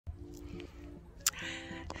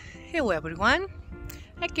Hello everyone,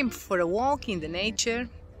 I came for a walk in the nature,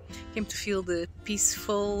 came to feel the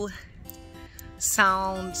peaceful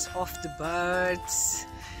sounds of the birds,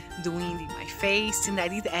 the wind in my face, and I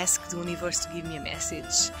did ask the universe to give me a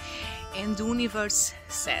message. And the universe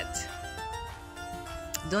said,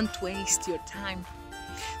 don't waste your time.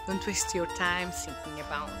 Don't waste your time thinking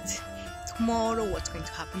about tomorrow, what's going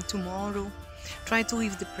to happen tomorrow. Try to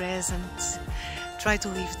live the present, try to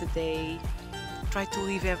live the day, try to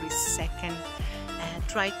live every second, and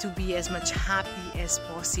try to be as much happy as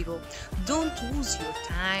possible. Don't lose your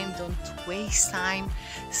time, don't waste time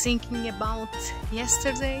thinking about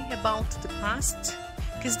yesterday, about the past,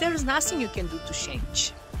 because there is nothing you can do to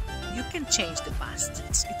change. You can change the past,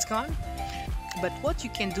 it's gone. But what you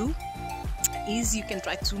can do is you can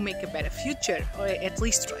try to make a better future, or at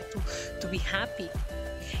least try to be happy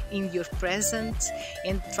in your present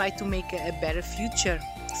and try to make a better future.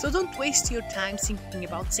 So don't waste your time thinking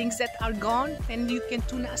about things that are gone and you can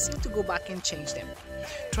do nothing to go back and change them.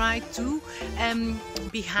 Try to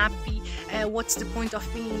be happy. What's the point of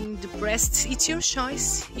being depressed? It's your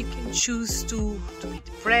choice. You can choose to be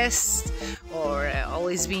depressed or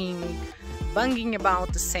always being banging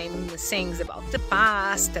about the same things about the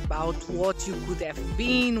past, about what you could have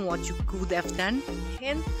been, what you could have done.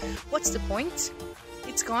 And what's the point?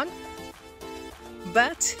 It's gone.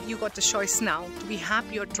 But you got the choice now to be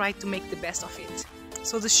happy or try to make the best of it.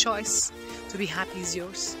 So the choice to be happy is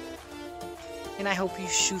yours. And I hope you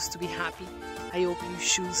choose to be happy. I hope you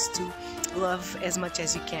choose to love as much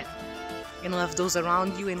as you can. And love those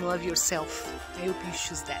around you and love yourself. I hope you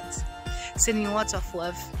choose that. Sending lots of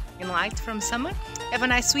love and light from Summer. Have a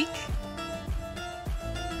nice week.